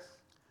spirit,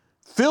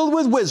 filled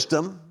with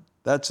wisdom.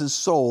 That's his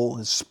soul.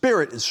 His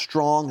spirit is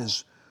strong.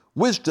 His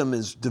wisdom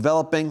is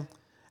developing,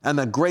 and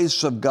the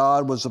grace of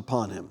God was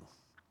upon him.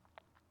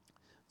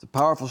 It's a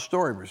powerful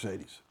story,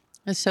 Mercedes.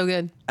 That's so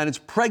good. And it's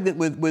pregnant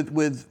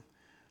with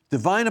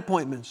divine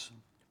appointments,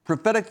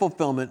 prophetic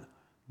fulfillment,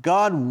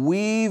 God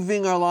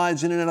weaving our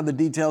lives in and out of the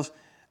details,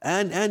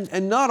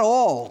 and not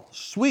all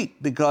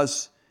sweet,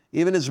 because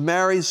even as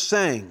Mary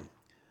sang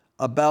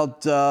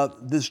about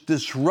this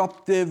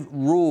disruptive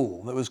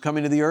rule that was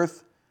coming to the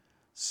earth,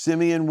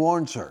 Simeon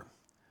warns her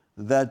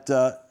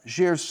that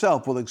she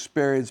herself will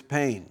experience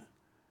pain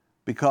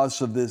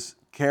because of this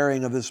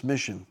carrying of this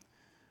mission.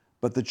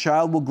 But the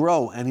child will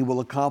grow and he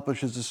will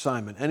accomplish his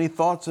assignment. Any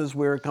thoughts as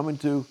we're coming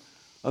to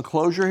a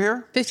closure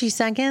here? 50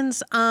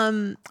 seconds. We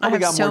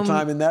got more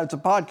time in that. It's a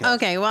podcast.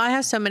 Okay, well, I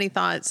have so many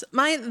thoughts.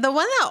 The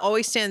one that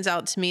always stands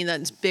out to me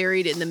that's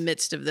buried in the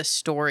midst of this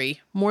story,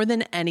 more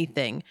than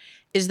anything,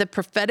 is the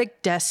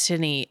prophetic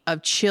destiny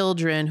of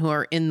children who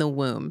are in the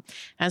womb.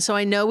 And so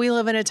I know we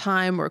live in a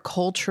time where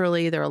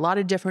culturally there are a lot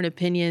of different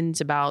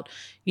opinions about,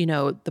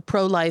 the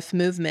pro-life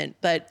movement.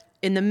 But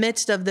in the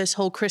midst of this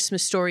whole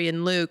Christmas story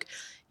in Luke,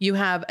 you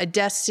have a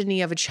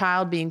destiny of a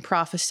child being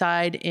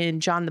prophesied in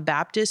John the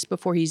Baptist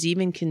before he's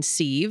even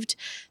conceived.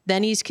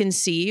 Then he's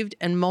conceived,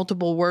 and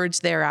multiple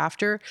words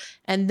thereafter.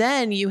 And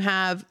then you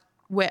have,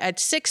 at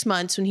 6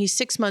 months, when he's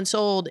 6 months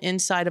old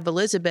inside of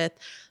Elizabeth,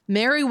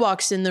 Mary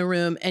walks in the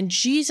room, and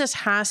Jesus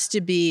has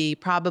to be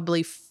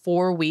probably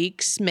 4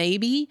 weeks,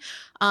 maybe.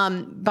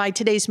 By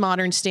today's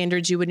modern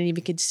standards, you wouldn't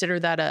even consider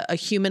that a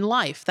human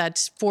life.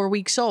 That's 4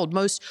 weeks old.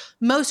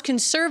 Most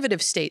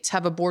conservative states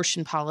have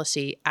abortion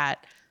policy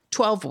at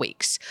 12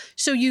 weeks.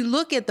 So you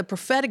look at the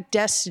prophetic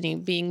destiny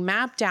being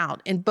mapped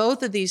out in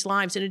both of these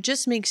lives, and it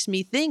just makes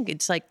me think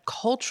it's like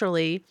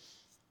culturally,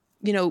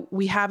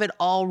 we have it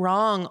all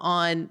wrong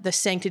on the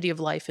sanctity of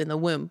life in the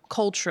womb,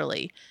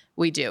 culturally.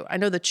 we do. I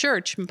know the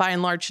church, by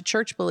and large, the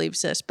church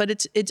believes this, but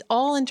it's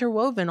all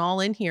interwoven, all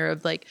in here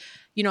of like,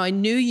 I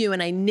knew you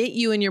and I knit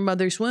you in your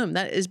mother's womb.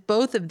 That is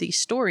both of these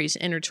stories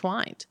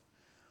intertwined.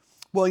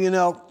 Well,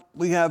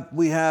 we have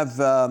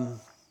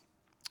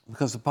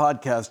because the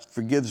podcast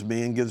forgives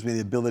me and gives me the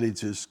ability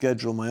to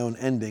schedule my own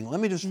ending. Let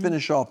me just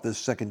finish off this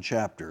second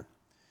chapter.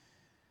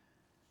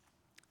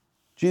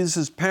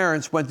 Jesus'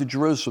 parents went to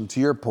Jerusalem, to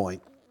your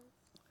point.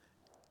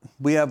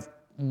 We have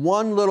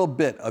one little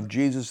bit of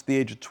Jesus at the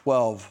age of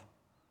 12,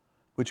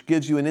 which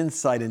gives you an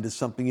insight into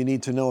something you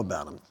need to know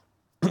about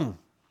him.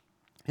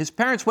 His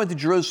parents went to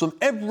Jerusalem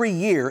every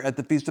year at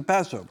the Feast of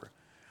Passover.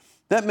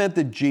 That meant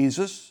that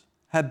Jesus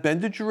had been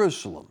to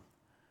Jerusalem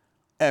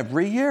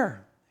every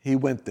year. He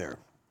went there.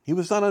 He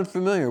was not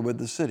unfamiliar with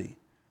the city.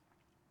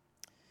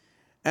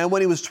 And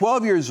when he was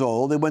 12 years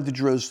old, they went to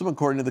Jerusalem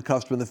according to the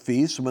custom of the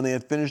feast. And when they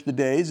had finished the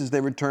days, as they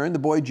returned, the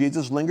boy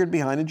Jesus lingered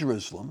behind in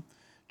Jerusalem.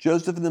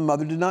 Joseph and the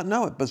mother did not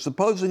know it, but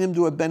supposing him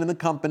to have been in the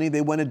company,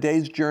 they went a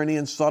day's journey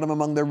and sought him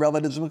among their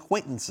relatives and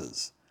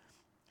acquaintances.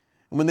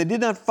 And when they did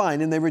not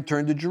find him, they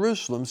returned to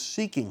Jerusalem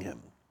seeking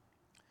him.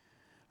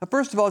 Now,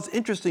 first of all, it's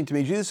interesting to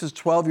me, Jesus is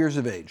 12 years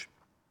of age,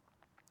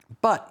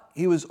 but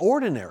he was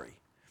ordinary,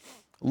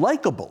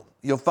 likable.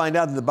 You'll find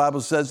out that the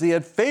Bible says he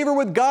had favor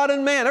with God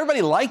and man.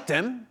 Everybody liked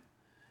him.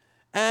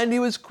 And he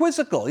was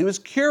quizzical. He was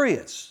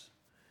curious.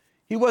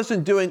 He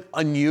wasn't doing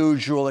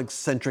unusual,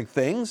 eccentric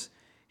things.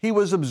 He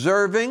was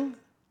observing,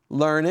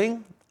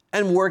 learning,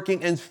 and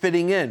working and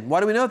fitting in. Why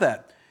do we know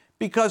that?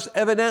 Because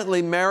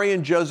evidently Mary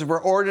and Joseph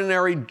were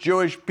ordinary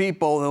Jewish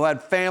people who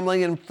had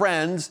family and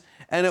friends,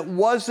 and it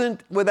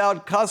wasn't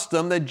without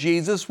custom that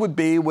Jesus would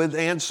be with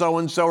Aunt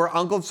so-and-so or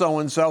Uncle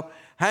so-and-so,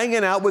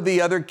 hanging out with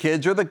the other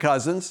kids or the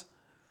cousins,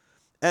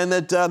 and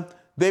that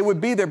they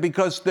would be there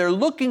because they're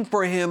looking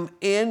for him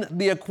in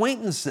the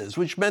acquaintances,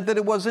 which meant that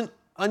it wasn't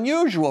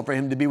unusual for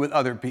him to be with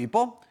other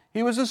people.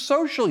 He was a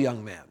social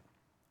young man.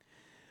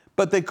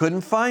 But they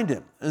couldn't find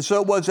him. And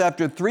so it was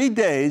after 3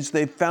 days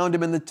they found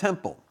him in the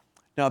temple.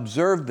 Now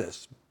observe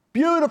this.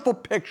 Beautiful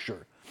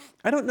picture.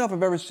 I don't know if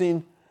I've ever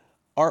seen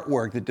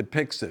artwork that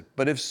depicts it,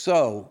 but if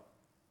so,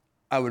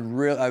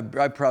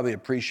 I'd probably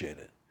appreciate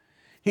it.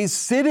 He's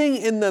sitting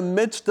in the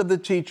midst of the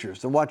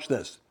teachers. And watch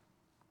this.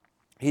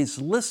 He's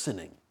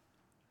listening.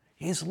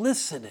 He's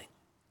listening.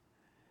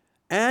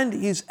 And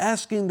he's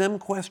asking them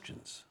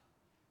questions.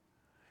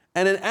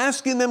 And in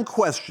asking them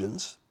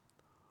questions,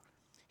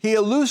 he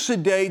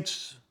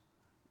elucidates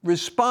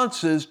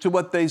responses to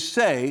what they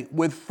say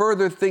with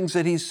further things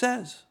that he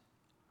says.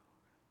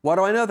 Why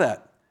do I know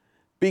that?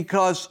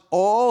 Because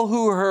all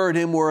who heard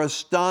him were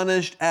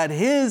astonished at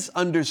his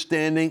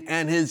understanding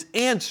and his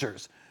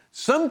answers.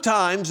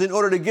 Sometimes, in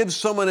order to give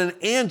someone an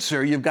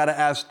answer, you've got to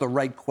ask the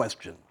right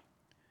question.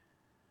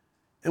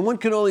 And one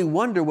can only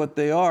wonder what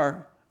they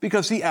are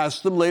because he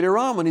asks them later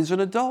on when he's an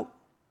adult.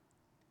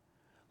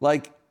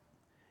 Like,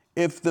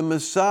 if the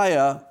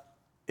Messiah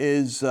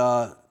is,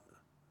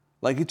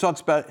 like he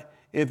talks about,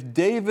 if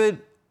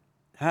David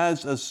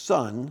has a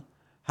son,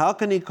 how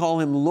can he call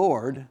him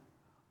Lord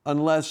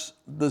unless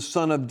the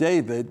son of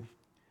David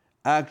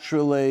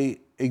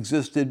actually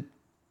existed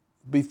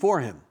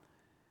before him?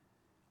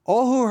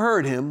 All who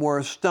heard him were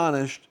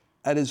astonished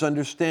at his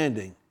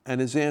understanding and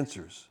his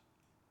answers.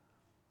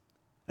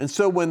 And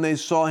so when they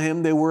saw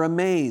him, they were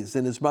amazed.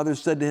 And his mother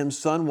said to him,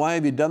 "Son, why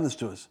have you done this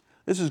to us?"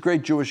 This is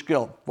great Jewish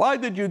guilt. Why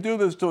did you do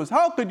this to us?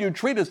 How could you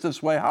treat us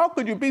this way? How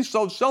could you be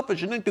so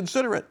selfish and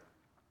inconsiderate?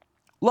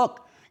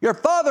 Look, your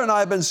father and I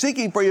have been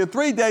seeking for you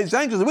 3 days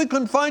anxiously. We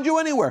couldn't find you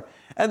anywhere.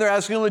 And they're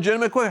asking a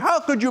legitimate question. How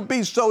could you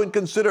be so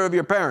inconsiderate of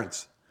your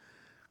parents?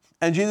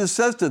 And Jesus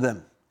says to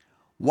them,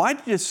 "Why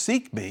did you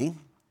seek me?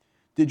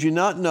 Did you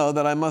not know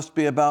that I must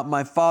be about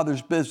my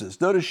Father's business?"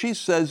 Notice she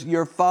says,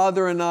 your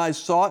father and I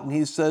sought, and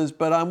he says,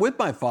 but I'm with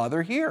my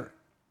Father here.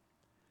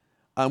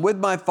 I'm with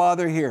my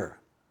Father here.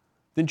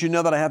 Didn't you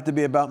know that I have to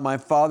be about my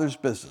Father's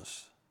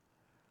business?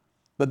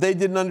 But they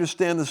didn't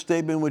understand the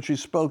statement in which he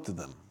spoke to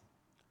them.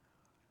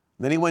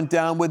 Then he went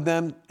down with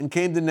them and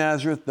came to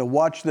Nazareth. Now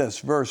watch this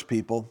verse,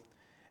 people.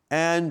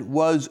 And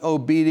was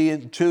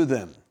obedient to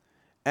them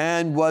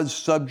and was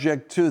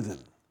subject to them.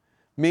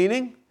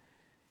 Meaning,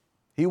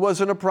 he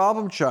wasn't a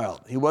problem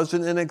child. He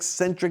wasn't an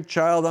eccentric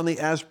child on the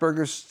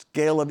Asperger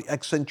scale of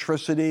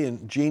eccentricity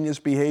and genius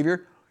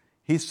behavior.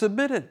 He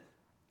submitted.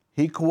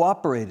 He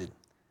cooperated.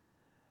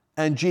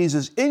 And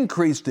Jesus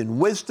increased in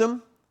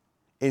wisdom,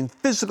 in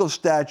physical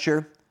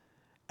stature,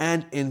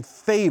 and in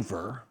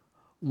favor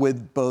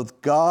with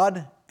both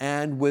God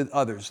and with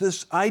others.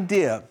 This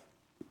idea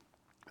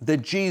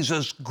that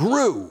Jesus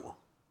grew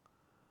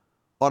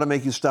ought to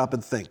make you stop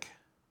and think.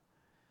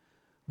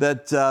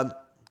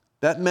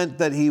 That meant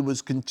that he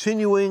was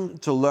continuing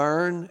to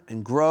learn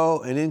and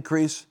grow and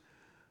increase.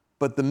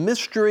 But the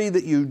mystery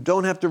that you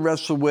don't have to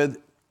wrestle with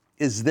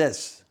is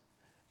this.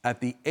 At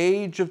the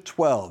age of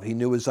 12, he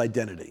knew his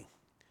identity.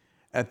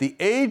 At the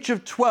age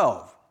of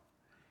 12,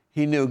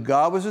 he knew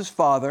God was his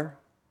Father,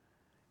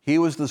 he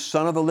was the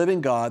Son of the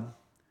living God,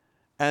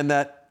 and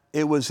that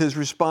it was his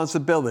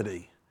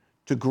responsibility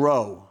to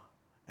grow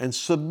and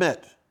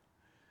submit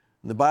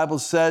The Bible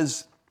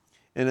says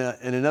in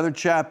another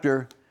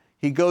chapter,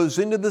 he goes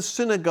into the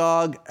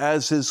synagogue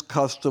as his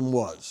custom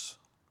was.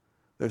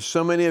 There's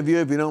so many of you,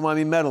 if you don't mind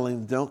me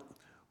meddling,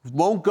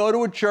 won't go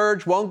to a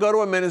church, won't go to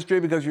a ministry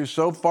because you're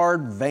so far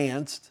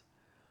advanced.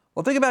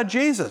 Well, think about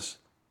Jesus.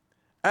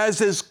 As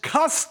his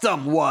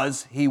custom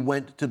was, he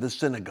went to the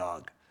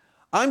synagogue.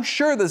 I'm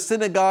sure the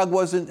synagogue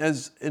wasn't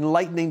as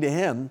enlightening to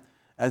him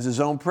as his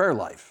own prayer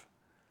life,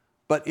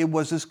 but it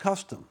was his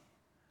custom.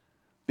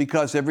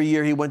 Because every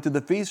year he went to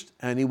the feast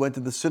and he went to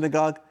the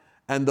synagogue,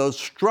 and those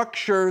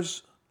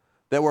structures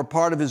that were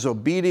part of his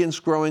obedience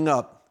growing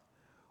up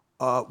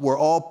were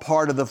all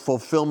part of the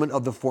fulfillment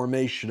of the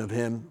formation of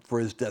him for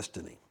his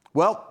destiny.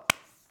 Well,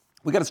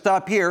 we got to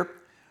stop here.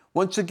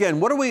 Once again,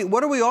 what are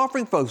we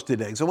offering folks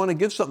today? Because I want to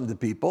give something to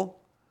people.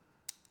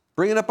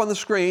 Bring it up on the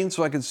screen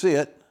so I can see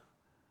it.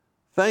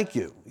 Thank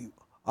you.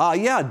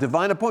 Yeah,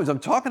 divine appointments. I'm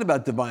talking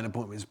about divine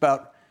appointments,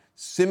 about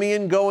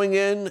Simeon going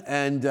in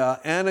and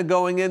Anna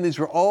going in. These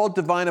were all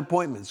divine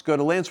appointments. Go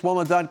to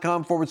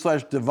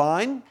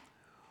lancewallnau.com/divine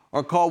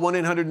or call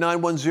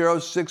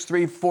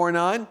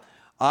 1-800-910-6349.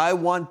 I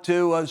want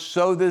to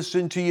sow this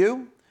into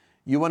you.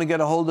 You want to get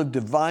a hold of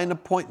divine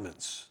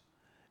appointments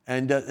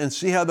and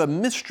see how the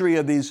mystery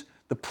of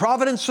the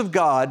providence of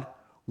God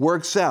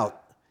works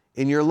out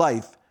in your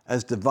life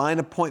as divine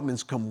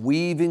appointments come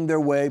weaving their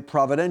way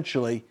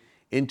providentially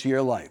into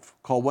your life.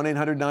 Call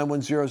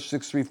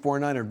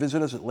 1-800-910-6349 or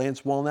visit us at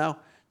lancewallnau,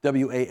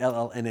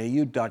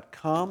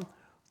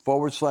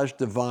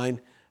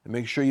 WALLNAU.com/divine, and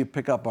make sure you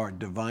pick up our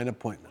divine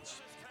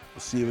appointments.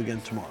 We'll see you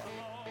again tomorrow.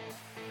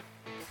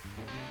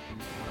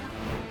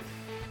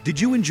 Did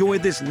you enjoy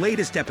this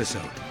latest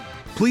episode?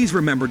 Please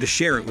remember to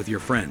share it with your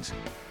friends,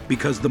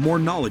 because the more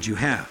knowledge you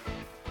have,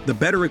 the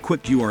better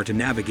equipped you are to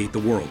navigate the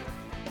world